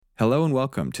Hello and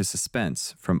welcome to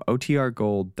Suspense from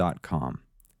OTRGold.com.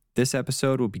 This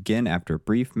episode will begin after a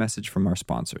brief message from our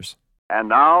sponsors. And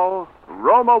now,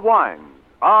 Roma Wines,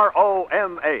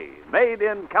 R-O-M-A, made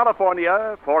in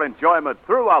California for enjoyment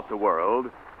throughout the world.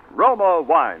 Roma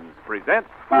Wines present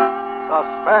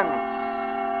Suspense.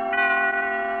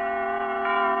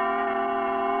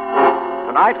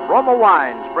 Tonight, Roma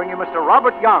Wines bring you Mr.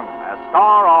 Robert Young as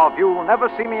star of You'll Never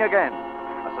See Me Again,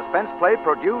 a suspense play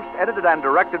produced, edited, and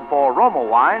directed for Roma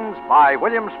Wines by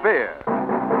William Spear.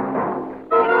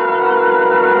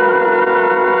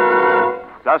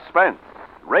 Suspense,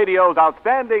 radio's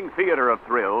outstanding theater of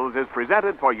thrills, is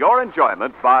presented for your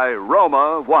enjoyment by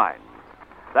Roma Wines.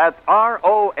 That's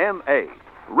R-O-M-A,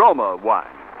 Roma Wines.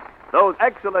 Those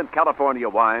excellent California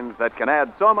wines that can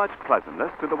add so much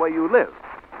pleasantness to the way you live,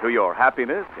 to your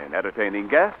happiness in entertaining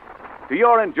guests, to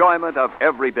your enjoyment of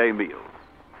everyday meals.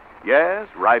 Yes,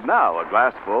 right now a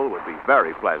glassful would be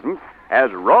very pleasant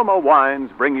as Roma Wines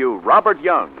bring you Robert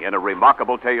Young in a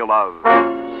remarkable tale of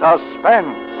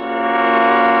suspense.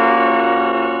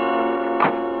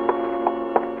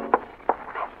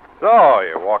 So,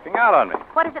 you're walking out on me.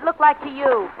 What does it look like to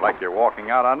you? Like you're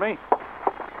walking out on me?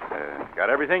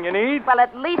 Got everything you need? Well,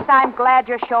 at least I'm glad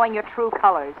you're showing your true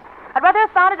colors. I'd rather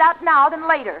have found it out now than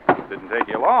later. Didn't take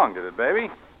you long, did it, baby?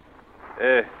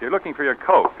 You're looking for your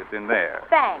coat. It's in there.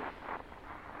 Thanks.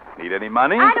 Need any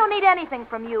money? I don't need anything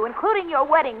from you, including your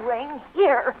wedding ring.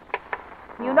 Here.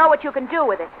 You know what you can do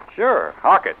with it. Sure.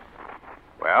 Hock it.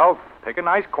 Well, pick a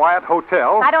nice, quiet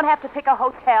hotel. I don't have to pick a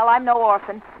hotel. I'm no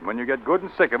orphan. When you get good and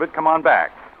sick of it, come on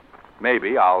back.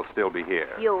 Maybe I'll still be here.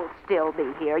 You'll still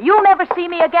be here. You'll never see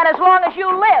me again as long as you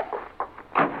live.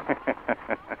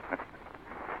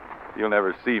 You'll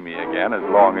never see me again as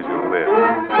long as you live.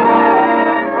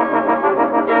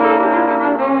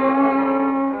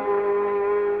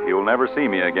 You'll never see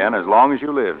me again as long as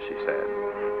you live, she said.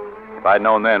 If I'd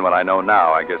known then what I know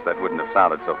now, I guess that wouldn't have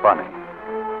sounded so funny.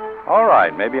 All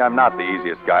right, maybe I'm not the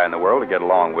easiest guy in the world to get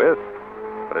along with,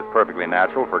 but it's perfectly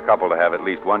natural for a couple to have at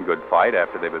least one good fight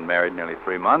after they've been married nearly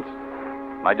 3 months.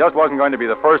 I just wasn't going to be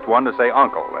the first one to say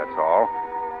uncle, that's all.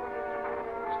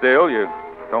 Still, you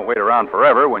don't wait around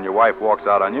forever when your wife walks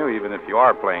out on you, even if you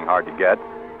are playing hard to get.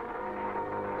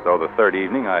 So the third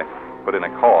evening, I put in a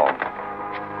call.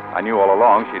 I knew all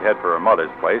along she'd head for her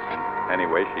mother's place.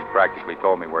 Anyway, she'd practically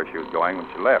told me where she was going when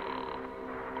she left.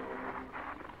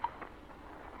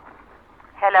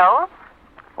 Hello?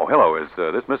 Oh, hello. Is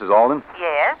this Mrs. Alden?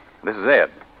 Yes? This is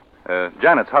Ed.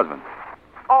 Janet's husband.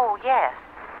 Oh, yes.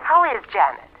 How is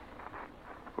Janet?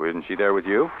 Well, isn't she there with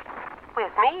you?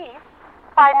 With me?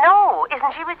 Why, no.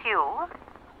 Isn't she with you?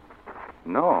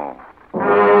 No.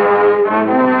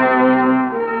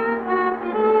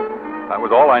 That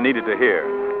was all I needed to hear.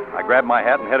 I grabbed my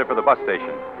hat and headed for the bus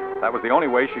station. That was the only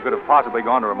way she could have possibly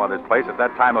gone to her mother's place at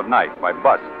that time of night, by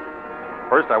bus.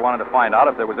 First, I wanted to find out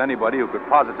if there was anybody who could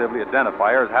positively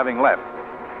identify her as having left.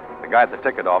 The guy at the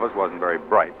ticket office wasn't very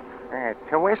bright.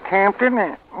 To West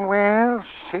Hampton? Well,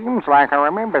 seems like I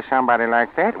remember somebody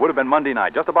like that. It would have been Monday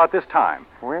night, just about this time.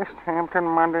 West Hampton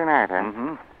Monday night, huh?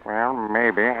 Mm-hmm. Well,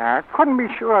 maybe. I couldn't be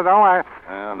sure, though.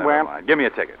 Never mind. Give me a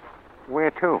ticket.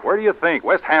 Where to? Where do you think?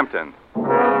 West Hampton.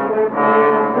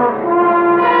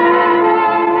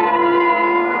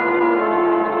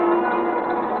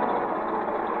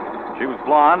 She was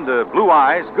blonde, blue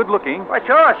eyes, good looking. Well,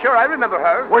 sure, I remember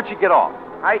her. Where'd she get off?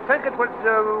 I think it was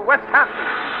West Hampton.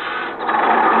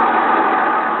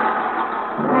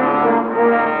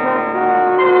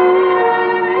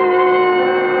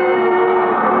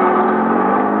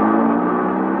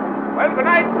 Well, good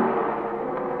night.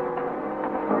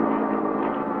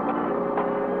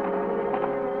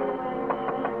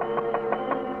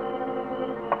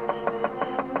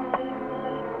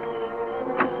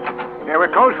 Yeah, we're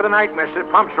closed for the night, mister.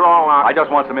 Pumps are all out. I just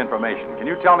want some information. Can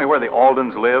you tell me where the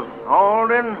Aldens live?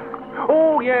 Alden?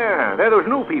 Oh, yeah. They're those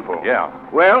new people. Yeah.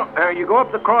 Well, you go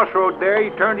up the crossroad there,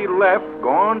 you turn to your left, go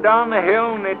on down the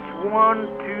hill, and it's 1,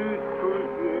 2,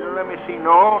 3, let me see.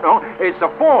 No, it's the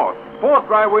fourth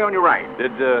driveway on your right.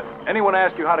 Did anyone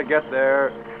ask you how to get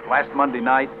there last Monday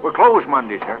night? We're closed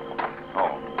Monday, sir.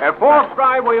 Oh. Fourth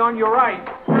driveway on your right.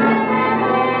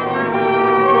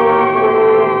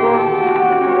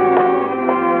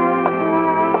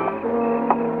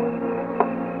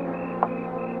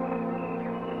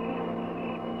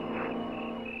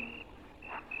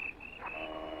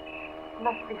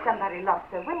 Must be somebody lost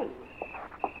their way.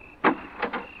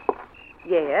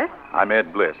 Yes? I'm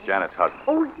Ed Bliss, Janet's husband.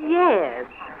 Oh, yes.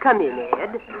 Come in,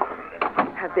 Ed.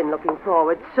 I've been looking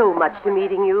forward so much to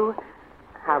meeting you.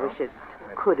 I wish it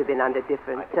could have been under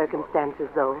different circumstances,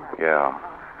 though. Yeah.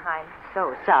 I'm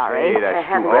so sorry. Hey, that's I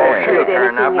haven't too bad. heard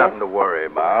Karen, I've anything yet. nothing to worry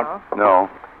about. No.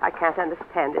 I can't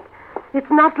understand it. It's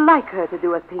not like her to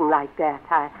do a thing like that.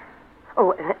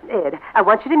 Oh, Ed, I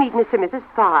want you to meet Mr. and Mrs.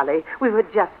 Farley. We were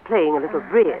just playing a little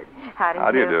bridge.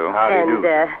 How do you do?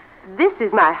 And this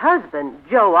is my husband,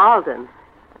 Joe Alden.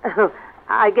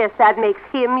 I guess that makes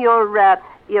him your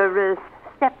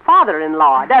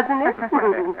stepfather-in-law, doesn't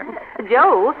it?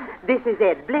 Joe, this is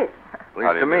Ed Bliss.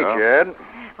 Pleased to meet you, Ed.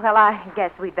 Well, I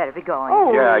guess we'd better be going.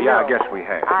 Oh, Yeah, no. I guess we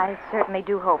have. I certainly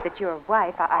do hope that your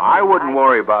wife... I wouldn't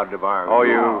worry about Devine. Oh,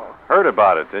 you heard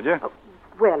about it, did you?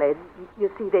 Well, Ed, you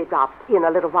see, they dropped in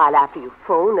a little while after you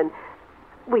phoned, and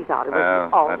we thought it was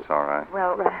all... That's all right.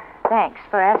 Well, thanks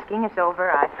for asking us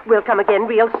over. We'll come again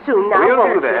real soon now, We'll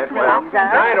won't do that. we? Well, Good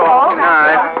night all. All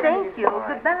right. Night. Thank you.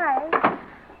 Goodbye.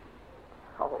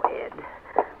 Oh, Ed,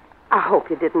 I hope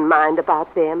you didn't mind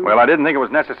about them. Well, I didn't think it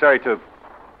was necessary to...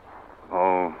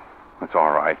 Oh, it's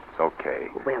all right. It's okay.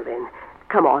 Well, then,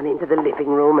 come on into the living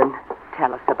room and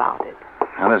tell us about it.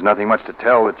 Now, there's nothing much to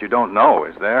tell that you don't know,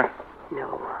 is there?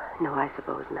 No, I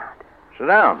suppose not. Sit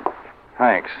down.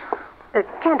 Thanks.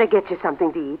 Can't I get you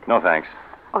something to eat? No, thanks.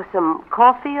 Or some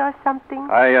coffee or something?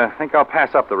 I think I'll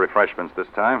pass up the refreshments this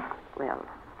time. Well,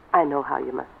 I know how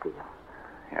you must feel.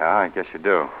 Yeah, I guess you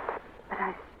do. But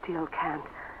I still can't.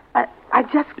 I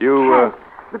just You,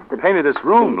 can't. painted this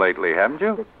room lately, haven't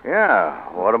you? Yeah,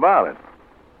 what about it?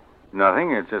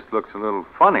 Nothing. It just looks a little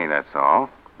funny, that's all.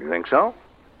 You think so?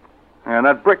 And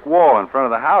that brick wall in front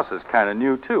of the house is kind of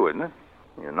new, too, isn't it?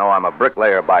 You know I'm a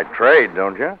bricklayer by trade,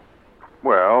 don't you?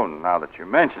 Well, now that you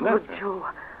mention Oh, it. Joe,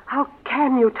 how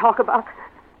can you talk about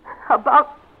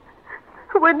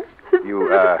when... You,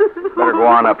 better go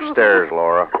on upstairs,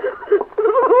 Laura.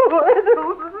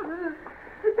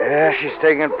 Yeah, she's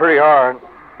taking it pretty hard.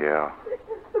 Yeah.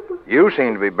 You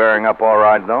seem to be bearing up all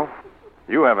right, though.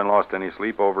 You haven't lost any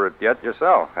sleep over it yet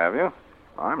yourself, have you?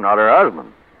 I'm not her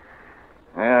husband.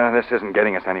 Yeah, this isn't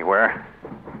getting us anywhere.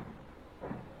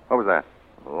 What was that?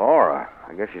 Laura,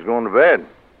 I guess she's going to bed.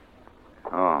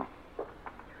 Oh.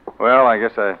 Well, I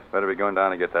guess I better be going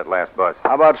down to get that last bus.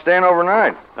 How about staying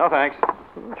overnight? No, thanks.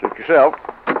 Suit yourself.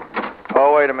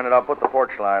 Oh, wait a minute. I'll put the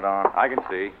porch light on. I can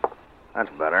see. That's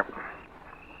better.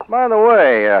 By the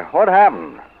way, what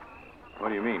happened? What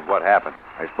do you mean, what happened?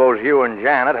 I suppose you and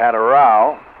Janet had a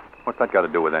row. What's that got to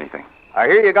do with anything? I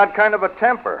hear you got kind of a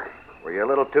temper. Were you a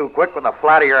little too quick with the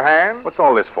flat of your hand? What's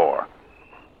all this for?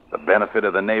 The benefit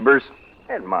of the neighbors?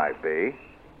 It might be.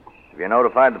 Have you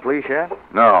notified the police yet?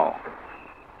 No.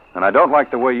 And I don't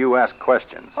like the way you ask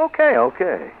questions. Okay.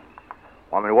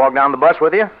 Want me to walk down the bus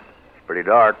with you? It's pretty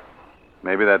dark.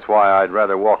 Maybe that's why I'd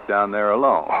rather walk down there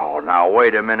alone. Oh, now,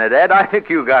 wait a minute, Ed. I think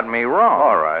you got me wrong.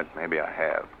 All right, maybe I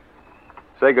have.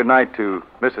 Say goodnight to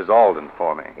Mrs. Alden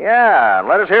for me. Yeah,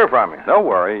 let us hear from you. Don't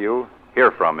worry, you'll hear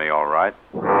from me, all right.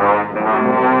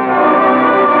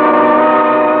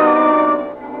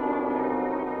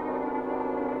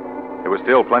 It was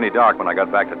still plenty dark when I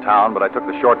got back to town, but I took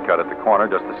the shortcut at the corner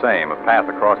just the same, a path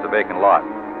across the vacant lot.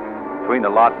 Between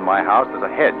the lot and my house, there's a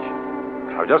hedge.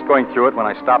 I was just going through it when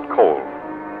I stopped cold.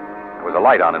 There was a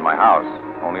light on in my house,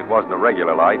 only it wasn't a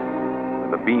regular light. It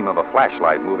was the beam of a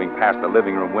flashlight moving past the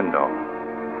living room window.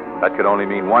 That could only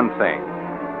mean one thing.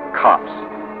 Cops.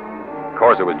 Of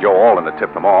course, it was Joe Alden that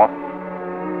tipped them off.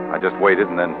 I just waited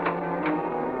and then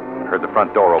heard the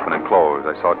front door open and close.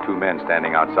 I saw two men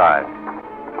standing outside.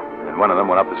 And one of them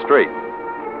went up the street.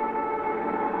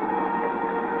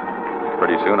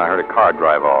 Pretty soon, I heard a car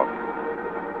drive off.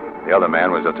 The other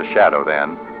man was just a shadow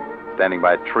then, standing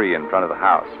by a tree in front of the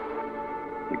house.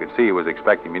 You could see he was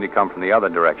expecting me to come from the other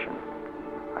direction.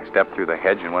 I stepped through the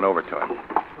hedge and went over to him.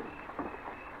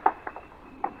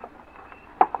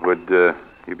 Would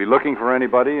you be looking for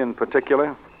anybody in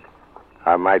particular?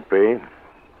 I might be.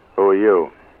 Who are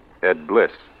you? Ed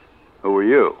Bliss. Who are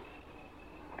you?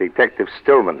 Detective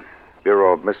Stillman,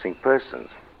 Bureau of Missing Persons.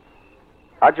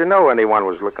 How'd you know anyone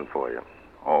was looking for you?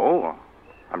 Oh,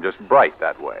 I'm just bright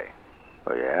that way.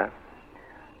 Oh, yeah?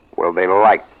 Well, they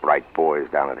like bright boys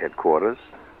down at headquarters.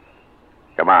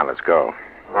 Come on, let's go.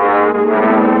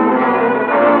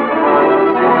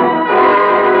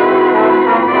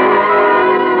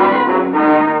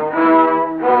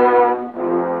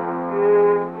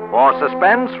 For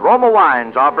suspense, Roma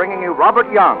Wines are bringing you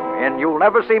Robert Young in You'll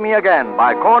Never See Me Again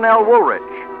by Cornell Woolrich.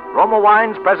 Roma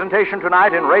Wines' presentation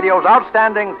tonight in radio's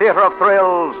outstanding theater of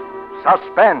thrills,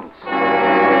 Suspense.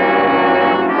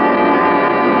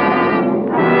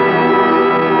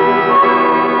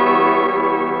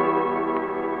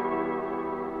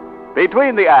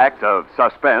 Between the acts of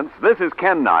Suspense, this is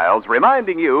Ken Niles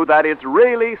reminding you that it's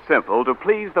really simple to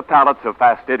please the palates of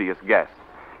fastidious guests.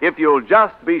 if you'll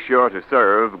just be sure to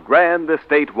serve Grand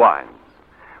Estate wines.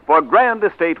 For Grand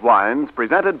Estate wines,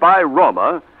 presented by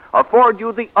Roma, afford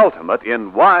you the ultimate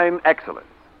in wine excellence.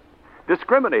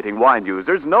 Discriminating wine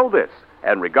users know this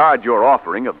and regard your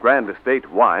offering of Grand Estate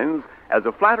wines as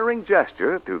a flattering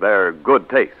gesture to their good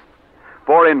taste.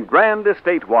 For in Grand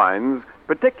Estate wines,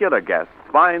 particular guests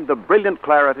find the brilliant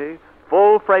clarity,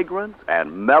 full fragrance,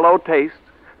 and mellow taste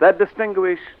that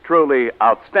distinguish truly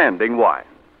outstanding wines.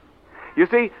 You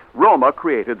see, Roma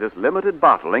created this limited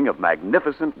bottling of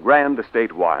magnificent Grand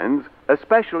Estate wines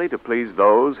especially to please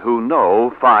those who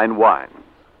know fine wines.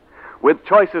 With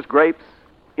choicest grapes,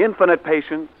 infinite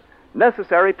patience,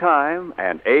 necessary time,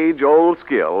 and age-old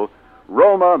skill,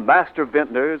 Roma master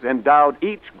vintners endowed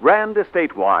each Grand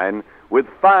Estate wine with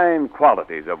fine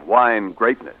qualities of wine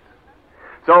greatness.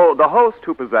 So the host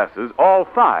who possesses all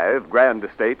 5 Grand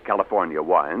Estate California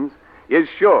wines is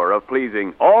sure of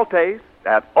pleasing all tastes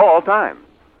at all times.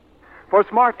 For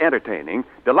smart entertaining,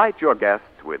 delight your guests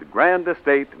with Grand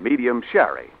Estate Medium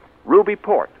Sherry, Ruby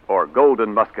Port, or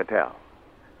Golden Muscatel.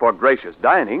 For gracious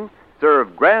dining,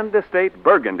 serve Grand Estate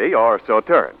Burgundy or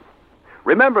Sauterne.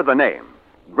 Remember the name,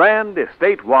 Grand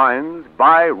Estate Wines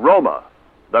by Roma,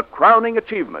 the crowning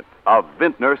achievement of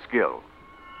vintner skill.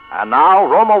 And now,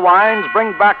 Roma Wines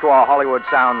bring back to our Hollywood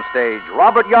soundstage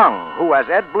Robert Young, who, as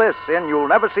Ed Bliss in You'll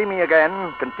Never See Me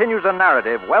Again, continues a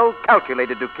narrative well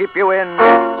calculated to keep you in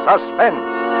suspense.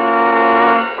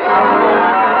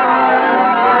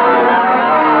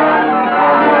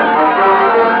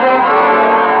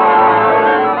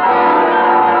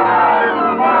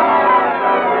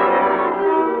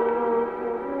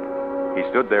 He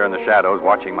stood there in the shadows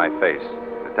watching my face,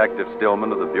 Detective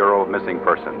Stillman of the Bureau of Missing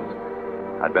Persons.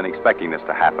 I'd been expecting this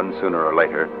to happen sooner or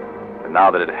later, and now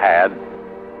that it had,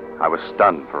 I was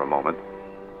stunned for a moment.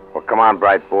 Well, come on,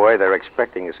 bright boy. They're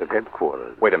expecting us at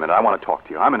headquarters. Wait a minute, I want to talk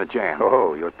to you. I'm in a jam.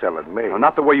 Oh, you're telling me. No,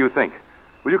 not the way you think.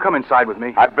 Will you come inside with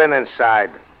me? I've been inside.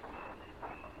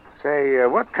 Say,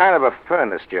 what kind of a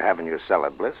furnace do you have in your cellar,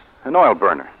 Bliss? An oil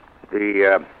burner.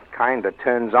 The kind that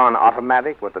turns on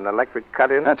automatic with an electric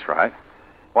cut-in? That's right.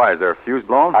 Why, is there a fuse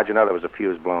blown? How'd you know there was a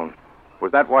fuse blown?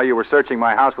 Was that why you were searching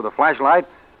my house with a flashlight?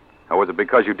 Or was it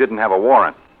because you didn't have a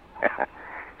warrant?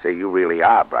 Say, you really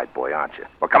are, bright boy, aren't you?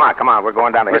 Well, come on. We're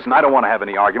going down to... Listen, I don't want to have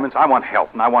any arguments. I want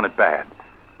help, and I want it bad.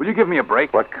 Will you give me a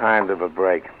break? What kind of a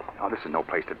break? Oh, this is no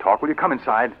place to talk. Will you come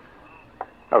inside?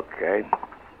 Okay.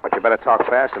 But you better talk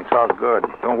fast and talk good.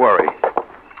 Don't worry.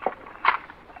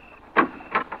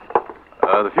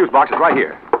 The fuse box is right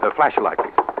here. Flash your light,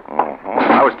 please.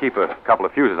 I always keep a couple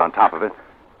of fuses on top of it.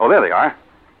 Oh, there they are.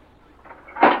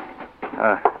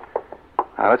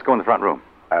 Let's go in the front room.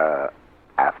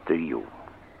 After you.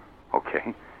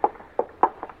 Okay.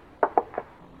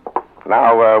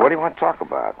 Now, what do you want to talk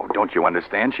about? Oh, don't you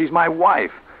understand? She's my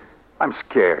wife. I'm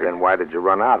scared. Then why did you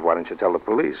run out? Why didn't you tell the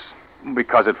police?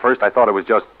 Because at first I thought it was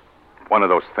just one of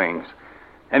those things.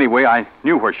 Anyway, I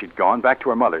knew where she'd gone, back to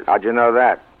her mother's. How'd you know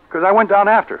that? Because I went down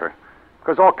after her.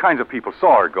 Because all kinds of people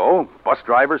saw her go. Bus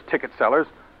drivers, ticket sellers.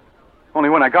 Only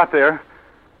when I got there,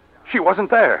 she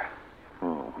wasn't there.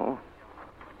 Mm-hmm.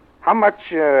 How much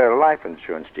life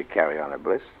insurance do you carry on her,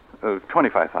 Bliss?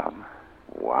 $25,000.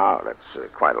 Wow, that's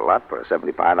quite a lot for a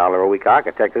 $75 a week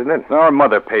architect, isn't it? Our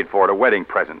mother paid for it, a wedding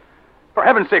present. For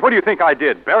heaven's sake, what do you think I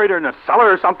did? Buried her in a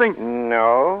cellar or something?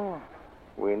 No.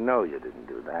 We know you didn't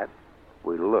do that.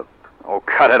 We looked. Oh,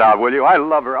 cut it out, will you? I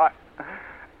love her.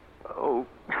 Oh.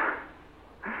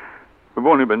 We've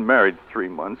only been married 3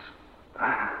 months.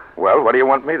 Well, what do you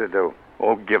want me to do?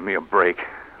 Oh, give me a break.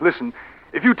 Listen,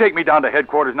 if you take me down to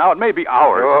headquarters now, it may be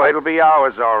hours. Oh, it'll be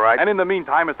hours, all right. And in the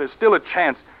meantime, if there's still a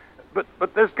chance... But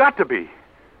there's got to be.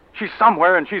 She's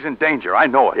somewhere and she's in danger. I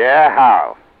know it. Yeah,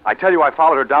 how? I tell you, I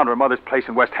followed her down to her mother's place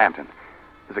in West Hampton.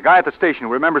 There's a guy at the station who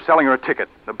remembers selling her a ticket.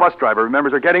 The bus driver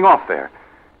remembers her getting off there.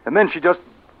 And then she just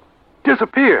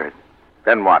disappeared.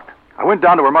 Then what? I went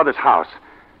down to her mother's house.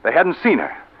 They hadn't seen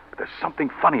her. But there's something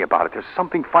funny about it. There's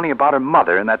something funny about her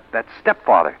mother and that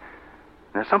stepfather.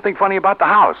 And there's something funny about the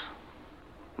house.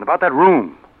 And about that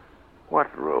room.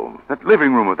 What room? That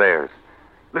living room of theirs.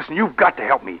 Listen, you've got to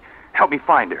help me. Help me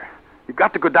find her. You've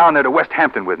got to go down there to West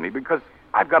Hampton with me because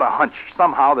I've got a hunch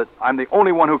somehow that I'm the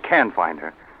only one who can find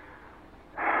her.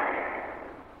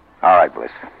 All right,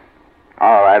 Bliss.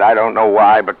 All right, I don't know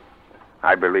why, but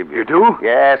I believe you. You do?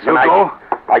 Yes, You'll and go?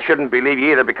 I shouldn't believe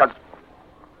you either because...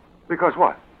 Because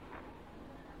what?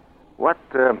 What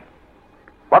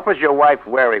was your wife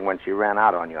wearing when she ran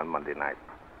out on you on Monday night?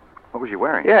 What was she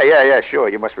wearing? Yeah, sure.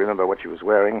 You must remember what she was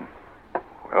wearing.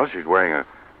 Well, she's wearing a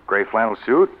gray flannel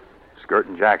suit, skirt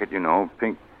and jacket, you know,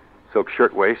 pink silk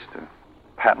shirtwaist,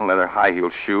 patent leather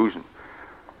high-heeled shoes, and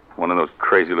One of those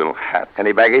crazy little hats.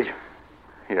 Any baggage?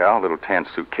 Yeah, a little tan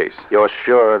suitcase. You're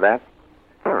sure of that?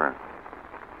 Sure.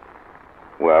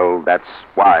 Well, that's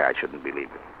why I shouldn't believe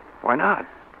it. Why not?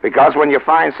 Because when you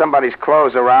find somebody's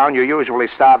clothes around, you usually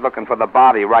start looking for the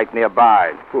body right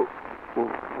nearby. Well,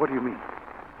 what do you mean?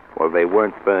 Well, they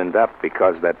weren't burned up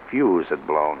because that fuse had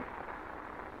blown.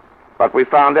 But we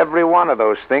found every one of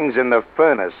those things in the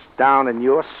furnace down in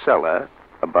your cellar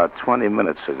about 20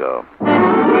 minutes ago.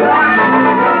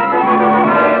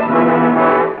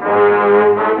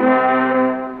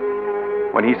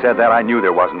 When he said that, I knew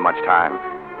there wasn't much time.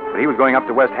 But he was going up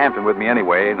to West Hampton with me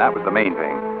anyway, and that was the main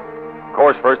thing. Of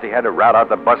course, first he had to rout out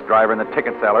the bus driver and the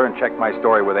ticket seller and check my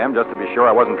story with them just to be sure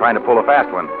I wasn't trying to pull a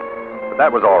fast one. But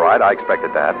that was all right. I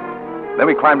expected that. Then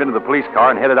we climbed into the police car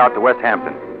and headed out to West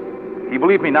Hampton. He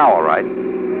believed me now, all right.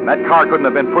 And that car couldn't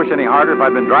have been pushed any harder if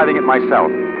I'd been driving it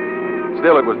myself.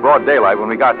 Still, it was broad daylight when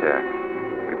we got there.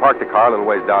 We parked the car a little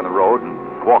ways down the road and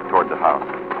walked towards the house.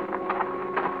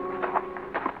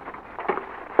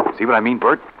 See what I mean,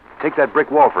 Bert? Take that brick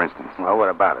wall, for instance. Well, what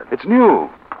about it? It's new.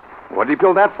 What did he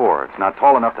build that for? It's not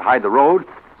tall enough to hide the road.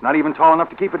 It's not even tall enough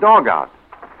to keep a dog out.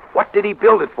 What did he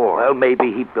build it for? Well,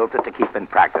 maybe he built it to keep in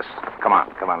practice. Come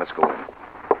on, let's go in.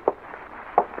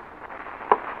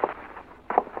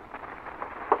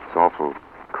 It's awful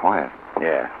quiet.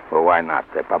 Yeah, well, why not?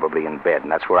 They're probably in bed,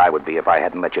 and that's where I would be if I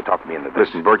hadn't let you talk to me in the business.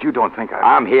 Listen, Bert, you don't think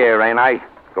I'm here, ain't I?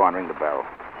 Go on, ring the bell.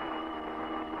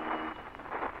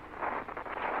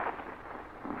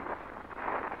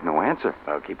 No answer.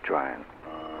 I'll keep trying.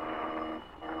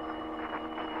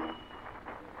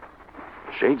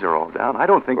 The shades are all down. I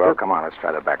don't think Well, come on, let's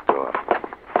try the back door.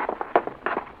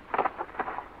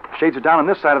 The shades are down on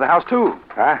this side of the house, too.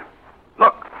 Huh?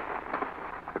 Look.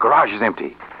 The garage is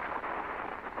empty.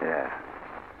 Yeah.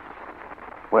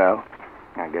 Well,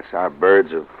 I guess our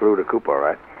birds have flew the coop all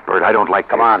right. Bert, I don't like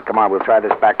Come on, we'll try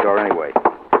this back door anyway. Oh,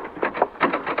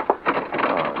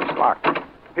 it's locked.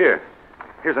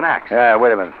 Here's an axe. Yeah,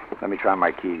 wait a minute. Let me try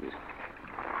my keys.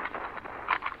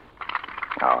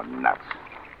 Oh, nuts.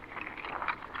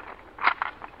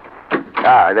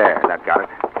 Ah, there, that got it.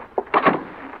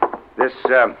 This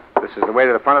is the way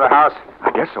to the front of the house?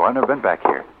 I guess so. I've never been back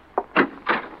here.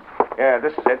 Yeah,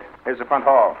 this is it. Here's the front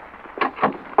hall.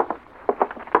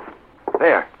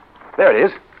 There it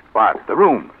is. What? The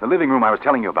room. The living room I was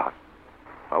telling you about.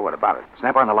 Oh, what about it?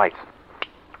 Snap on the lights.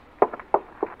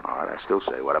 All right, I still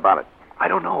say, what about it? I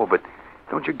don't know, but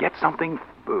don't you get something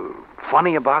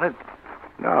funny about it?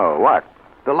 No, what?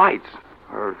 The lights.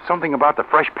 Or something about the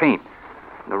fresh paint.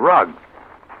 The rug.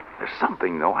 There's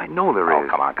something, though. I know there is.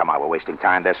 Oh, come on. We're wasting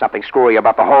time. There's something screwy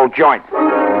about the whole joint.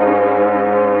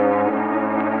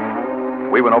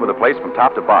 We went over the place from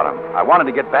top to bottom. I wanted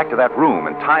to get back to that room,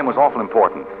 and time was awful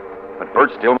important. But Bert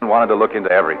Stillman wanted to look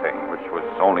into everything, which was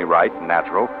only right and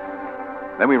natural.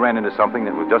 Then we ran into something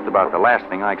that was just about the last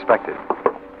thing I expected.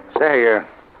 Say,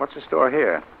 what's the store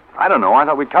here? I don't know. I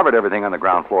thought we'd covered everything on the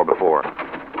ground floor before.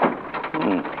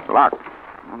 Locked.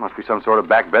 It must be some sort of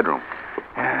back bedroom.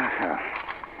 Yeah.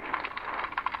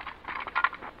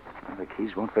 Well, the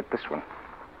keys won't fit this one.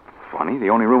 Funny, the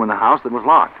only room in the house that was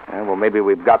locked. Well, maybe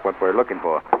we've got what we're looking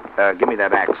for. Give me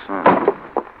that axe.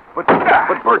 But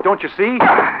Bert, don't you see?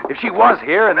 If she was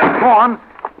here and they're gone,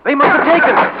 they must have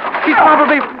taken her. She's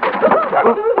probably...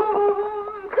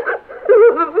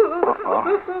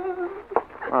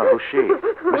 Oh, who's she?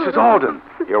 Mrs. Alden.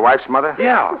 Your wife's mother?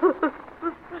 Yeah.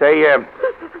 Say,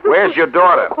 where's your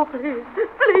daughter? Oh, please.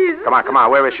 Come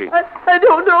on, where is she? I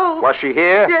don't know. Was she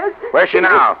here? Yes. Where's she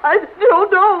now? I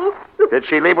don't know. Did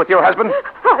she leave with your husband?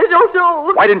 I don't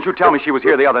know. Why didn't you tell me she was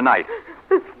here the other night?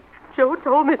 Joe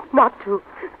told me not to.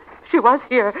 She was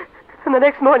here. And the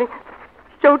next morning,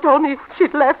 Joe told me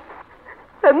she'd left.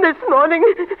 And this morning,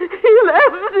 he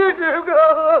left to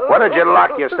go. What did you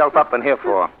lock yourself up in here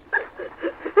for?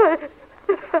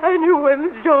 I knew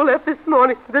when Joe left this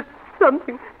morning that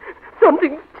something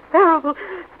terrible.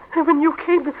 And when you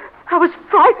came, I was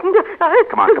frightened.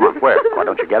 Come on. Where? Why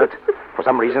don't you get it? For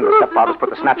some reason, the stepfather's put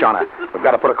the snatch on her. We've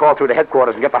got to put a call through to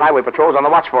headquarters and get the highway patrols on the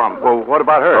watch for him. Well, what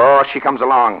about her? Oh, she comes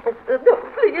along.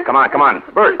 Please. Come on.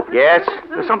 Bert. Yes?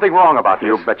 There's something wrong about this.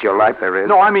 You bet your life there is.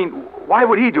 No, I mean, why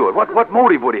would he do it? What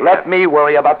motive would he have? Let me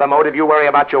worry about the motive. You worry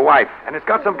about your wife. And it's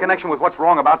got some connection with what's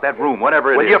wrong about that room,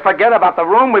 whatever it Will is. you forget about the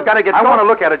room? We've got to get I going. want to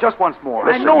look at it just once more.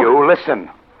 Listen.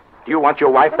 Do you want your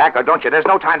wife back or don't you? There's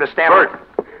no time to stand. Bert,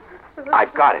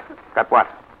 I've got it. Got what?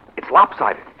 It's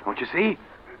lopsided, don't you see?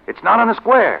 It's not on a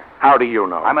square. How do you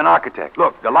know? I'm an architect.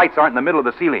 Look, the lights aren't in the middle of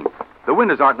the ceiling. The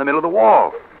windows aren't in the middle of the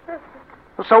wall.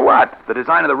 So what? The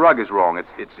design of the rug is wrong.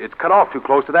 It's cut off too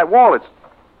close to that wall.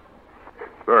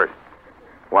 Bert.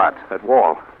 What? That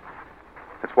wall.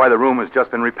 That's why the room has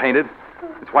just been repainted.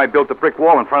 That's why I built the brick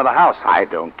wall in front of the house. I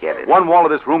don't get it. One wall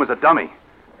of this room is a dummy.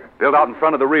 Built out in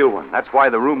front of the real one. That's why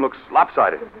the room looks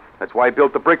lopsided. That's why I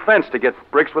built the brick fence, to get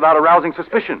bricks without arousing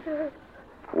suspicion.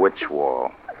 Which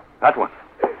wall? That one.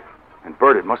 And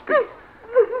Bert, it must be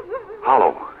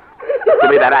hollow. Give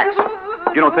me that axe.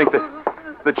 You don't think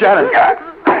that Janet...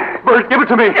 Bert, give it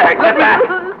to me. Get back.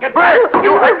 Get back.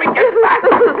 You hurt me. Get back.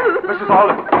 Mrs.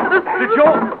 Alden.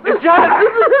 Is Janet...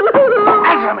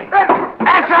 Answer me.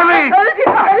 Answer me.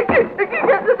 I can't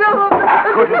get the devil.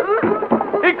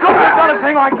 He couldn't have done a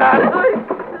thing like that.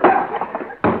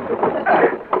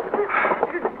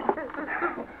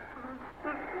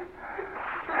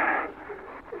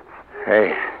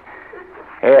 Hey,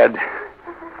 Ed.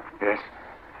 Yes?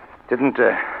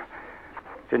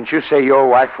 Didn't you say your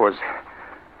wife was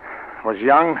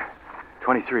young?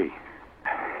 23.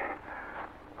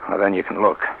 Well, then you can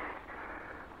look.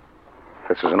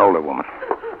 This is an older woman.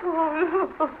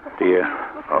 Do you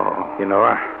know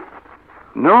her?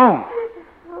 No.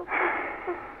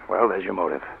 Well, there's your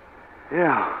motive.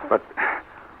 Yeah. But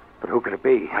who could it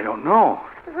be? I don't know.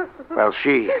 Well,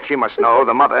 she must know,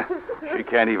 the mother. She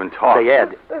can't even talk. Say,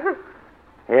 Ed.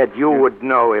 Ed, you would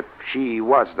know if she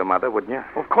was the mother, wouldn't you?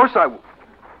 Of course I...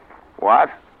 What?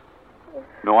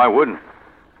 No, I wouldn't.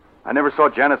 I never saw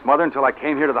Janet's mother until I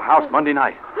came here to the house Monday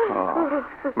night. Oh.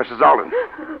 Mrs. Alden.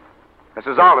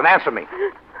 Mrs. Alden, answer me.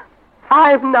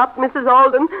 I'm not Mrs.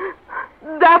 Alden.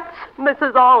 That's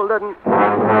Mrs. Alden.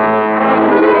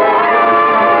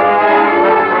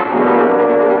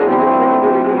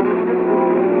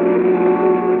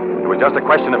 It was just a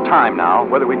question of time now,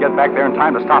 whether we'd get back there in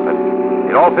time to stop it.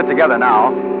 It all fit together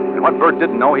now. And what Bert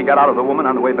didn't know, he got out of the woman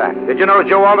on the way back. Did you know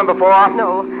Joe Alden before?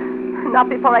 No, not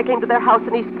before I came to their house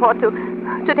in Eastport to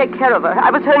take care of her. I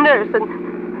was her nurse,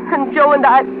 and Joe and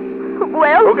I...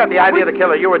 Well... Who got the idea to kill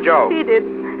her, you or Joe? He did.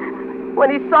 When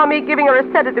he saw me giving her a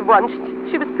sedative once,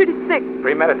 she was pretty sick.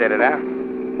 Premeditated, huh?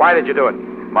 Why did you do it?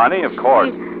 Money, of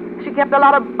course. She kept a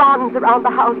lot of bonds around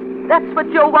the house. That's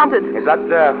what Joe wanted. Is that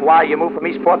why you moved from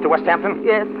Eastport to West Hampton?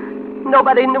 Yes.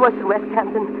 Nobody knew us in West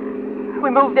Hampton. We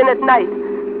moved in at night.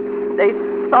 They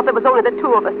thought there was only the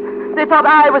two of us. They thought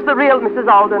I was the real Mrs.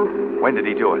 Alden. When did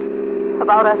he do it?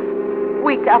 About a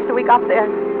week after we got there.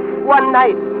 One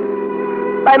night.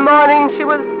 By morning, she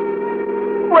was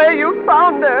where you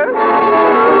found her.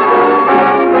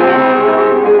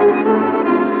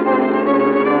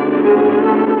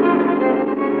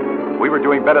 We were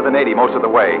doing better than 80 most of the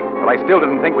way, but I still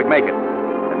didn't think we'd make it.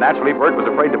 And naturally, Bert was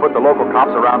afraid to put the local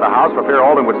cops around the house for fear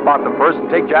Alden would spot them first and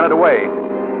take Janet away.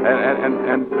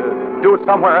 And do it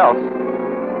somewhere else.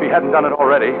 If he hadn't done it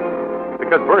already.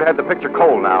 Because Bert had the picture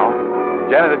cold now.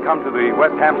 Janet had come to the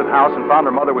West Hampton house and found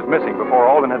her mother was missing before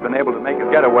Alden had been able to make his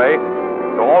getaway.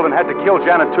 So Alden had to kill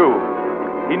Janet, too.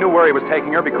 He knew where he was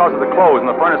taking her because of the clothes in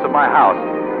the furnace of my house.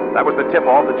 That was the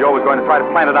tip-off that Joe was going to try to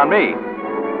plant it on me.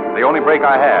 The only break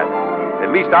I had. At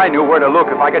least I knew where to look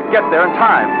if I could get there in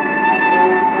time.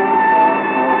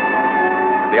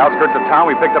 At the outskirts of town,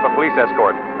 we picked up a police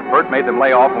escort. But Bert made them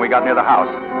lay off when we got near the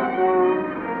house.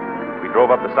 We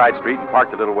drove up the side street and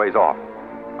parked a little ways off.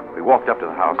 We walked up to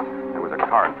the house. There was a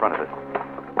car in front of it.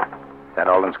 That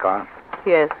Alden's car?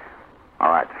 Yes. All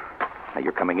right. Now,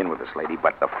 you're coming in with this lady,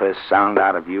 but the first sound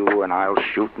out of you, and I'll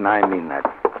shoot, and I mean that.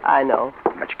 I know.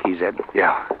 Got your keys, Ed?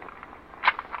 Yeah.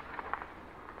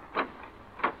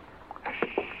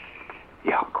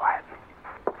 Yeah, quiet.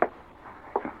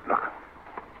 Look,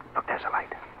 there's a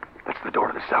light. That's the door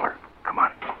to the cellar. Come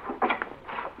on.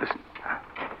 Listen.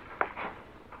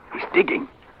 He's digging.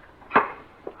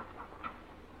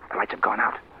 The lights have gone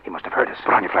out. He must have heard us.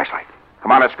 Put on your flashlight.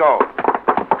 Come on, let's go.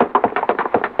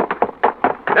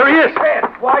 There he is. Ed,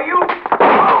 why you...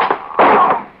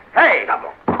 Hey!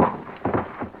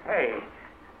 Hey,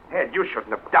 Ed, you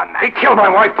shouldn't have done that. He killed my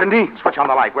wife, didn't he? Switch on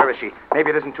the light. Where is she? Maybe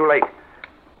it isn't too late.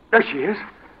 There she is.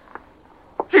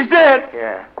 She's dead.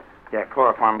 Yeah,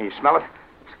 chloroform me. You smell it?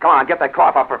 Come on, get that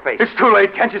cloth off her face. It's too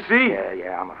late, can't you see?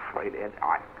 Yeah, I'm afraid, Ed. All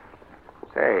right.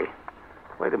 Say,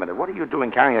 wait a minute. What are you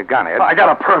doing carrying a gun, Ed? I got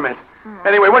a permit.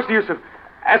 Anyway, what's the use of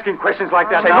asking questions like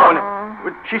that Say, now?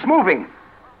 no. She's moving.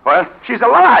 What? She's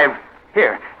alive.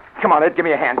 Here. Come on, Ed. Give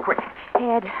me a hand, quick.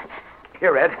 Ed.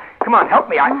 Here, Ed. Come on, help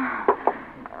me.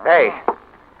 Hey,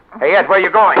 Ed, where are you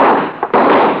going?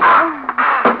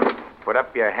 Put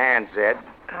up your hands, Ed.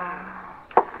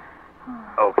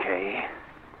 Okay.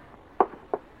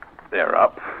 They're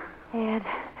up. Ed,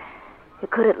 you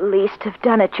could at least have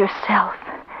done it yourself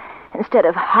instead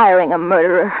of hiring a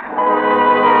murderer.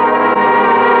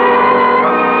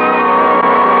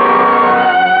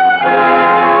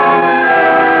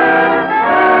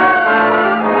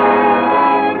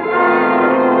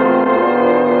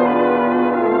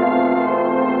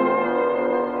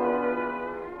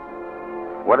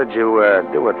 did you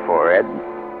do it for, Ed?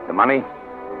 The money?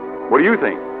 What do you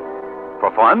think?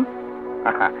 For fun?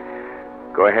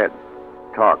 Go ahead.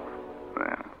 Talk.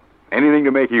 Well, anything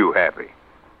to make you happy.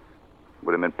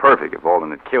 Would have been perfect if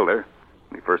Alden had killed her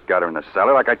when he first got her in the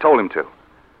cellar like I told him to.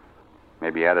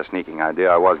 Maybe he had a sneaking idea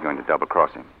I was going to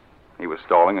double-cross him. He was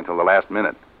stalling until the last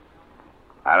minute.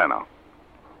 I don't know.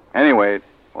 Anyway, it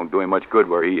won't do him much good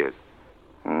where he is.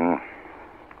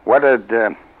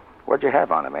 What'd you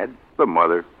have on him, Ed? The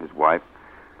mother, his wife.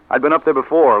 I'd been up there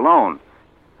before, alone.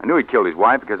 I knew he killed his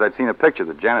wife because I'd seen a picture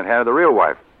that Janet had of the real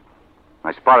wife.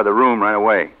 I spotted the room right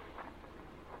away.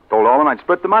 Told Alden I'd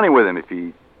split the money with him if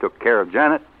he took care of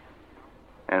Janet.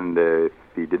 And if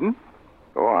he didn't?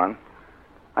 Go on.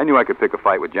 I knew I could pick a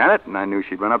fight with Janet, and I knew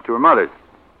she'd run up to her mother's.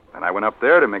 And I went up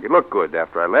there to make it look good.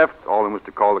 After I left, Alden was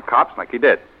to call the cops like he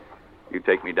did. You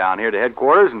take me down here to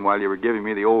headquarters, and while you were giving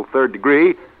me the old third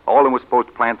degree, Alden was supposed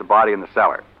to plant the body in the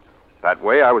cellar. That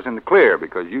way I was in the clear,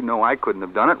 because you know I couldn't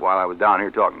have done it while I was down here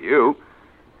talking to you.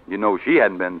 You know she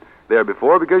hadn't been there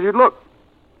before because you'd looked.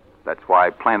 That's why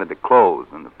I planted the clothes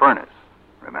in the furnace.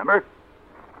 Remember?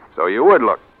 So you would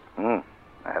look. I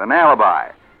had an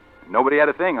alibi. Nobody had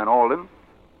a thing on Alden,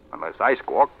 unless I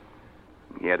squawked.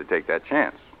 He had to take that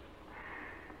chance.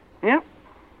 Yeah,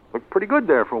 looked pretty good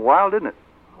there for a while, didn't it?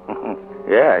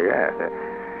 Yeah.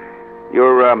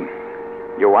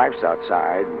 Your wife's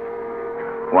outside.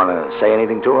 Want to say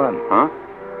anything to her? Huh?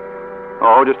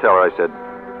 Oh, just tell her I said,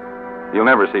 you'll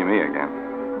never see me again.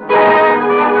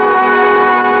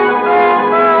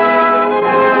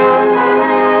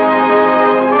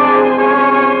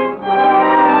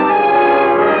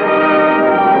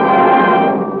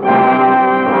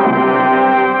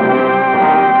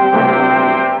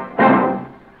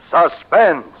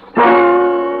 Suspense.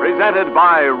 Presented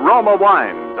by Roma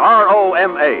Wines,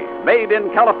 R-O-M-A, made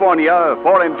in California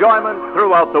for enjoyment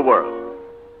throughout the world.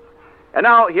 And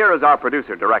now, here is our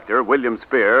producer-director, William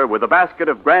Spear, with a basket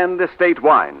of Grand Estate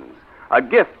wines, a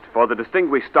gift for the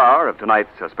distinguished star of tonight's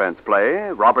suspense play,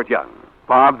 Robert Young.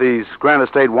 Bob, these Grand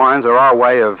Estate wines are our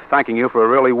way of thanking you for a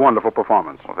really wonderful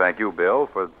performance. Well, thank you, Bill,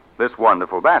 for this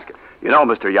wonderful basket. You know,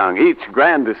 Mr. Young, each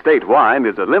Grand Estate wine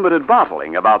is a limited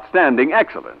bottling of outstanding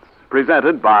excellence,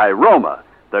 presented by Roma,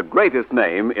 the greatest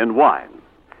name in wine.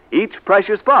 Each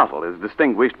precious bottle is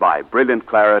distinguished by brilliant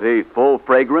clarity, full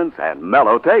fragrance, and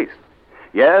mellow taste.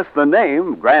 Yes, the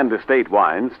name Grand Estate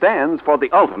Wine stands for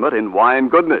the ultimate in wine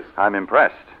goodness. I'm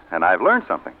impressed, and I've learned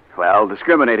something. Well,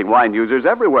 discriminating wine users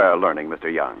everywhere are learning,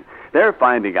 Mr. Young. They're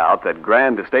finding out that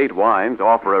Grand Estate wines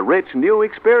offer a rich new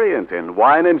experience in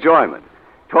wine enjoyment.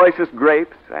 Choicest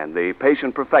grapes and the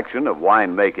patient perfection of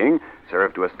winemaking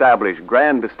serve to establish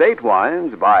Grand Estate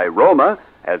wines by Roma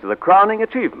as the crowning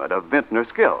achievement of vintner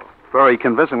skill. Very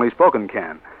convincingly spoken,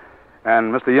 Ken.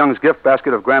 And Mr. Young's gift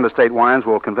basket of Grand Estate wines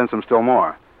will convince him still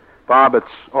more. Bob, it's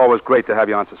always great to have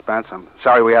you on Suspense. I'm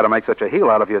sorry we had to make such a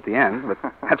heel out of you at the end, but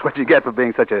that's what you get for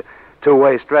being such a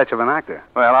two-way stretch of an actor.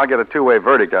 Well, I'll get a two-way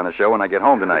verdict on the show when I get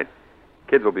home tonight.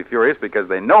 Kids will be furious because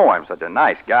they know I'm such a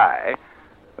nice guy.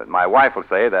 But my wife will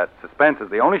say that Suspense is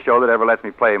the only show that ever lets me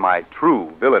play my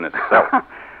true villainous self.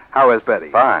 How is Betty?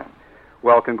 Fine.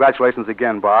 Well, congratulations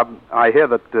again, Bob. I hear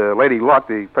that Lady Luck,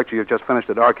 the picture you've just finished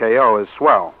at RKO, is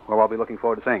swell. Well, I'll be looking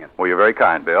forward to seeing it. Well, you're very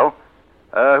kind, Bill.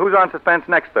 Who's on Suspense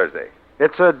next Thursday?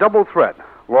 It's a double threat.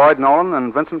 Lloyd Nolan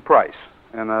and Vincent Price,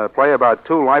 in a play about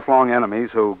two lifelong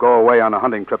enemies who go away on a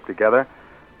hunting trip together,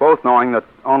 both knowing that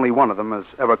only one of them is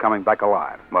ever coming back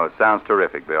alive. Well, it sounds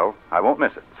terrific, Bill. I won't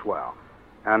miss it. Swell.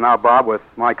 And now, Bob, with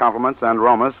my compliments and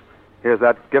Roma's, here's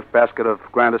that gift basket of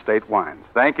Grand Estate wines.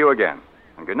 Thank you again.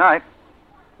 And good night.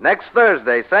 Next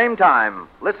Thursday, same time,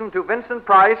 listen to Vincent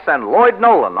Price and Lloyd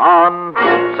Nolan on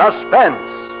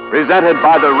Suspense. Presented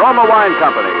by the Roma Wine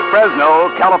Company,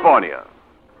 Fresno, California.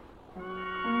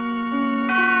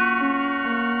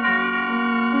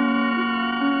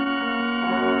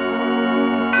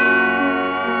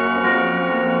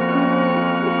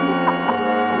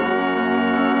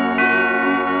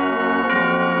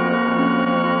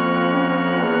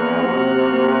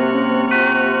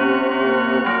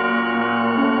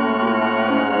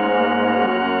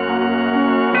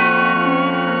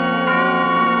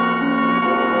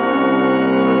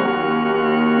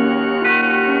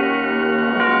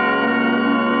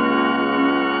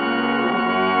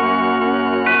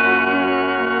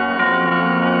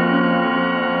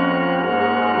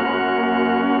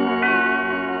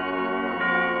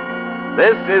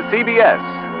 This is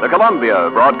CBS, the Columbia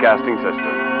Broadcasting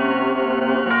System.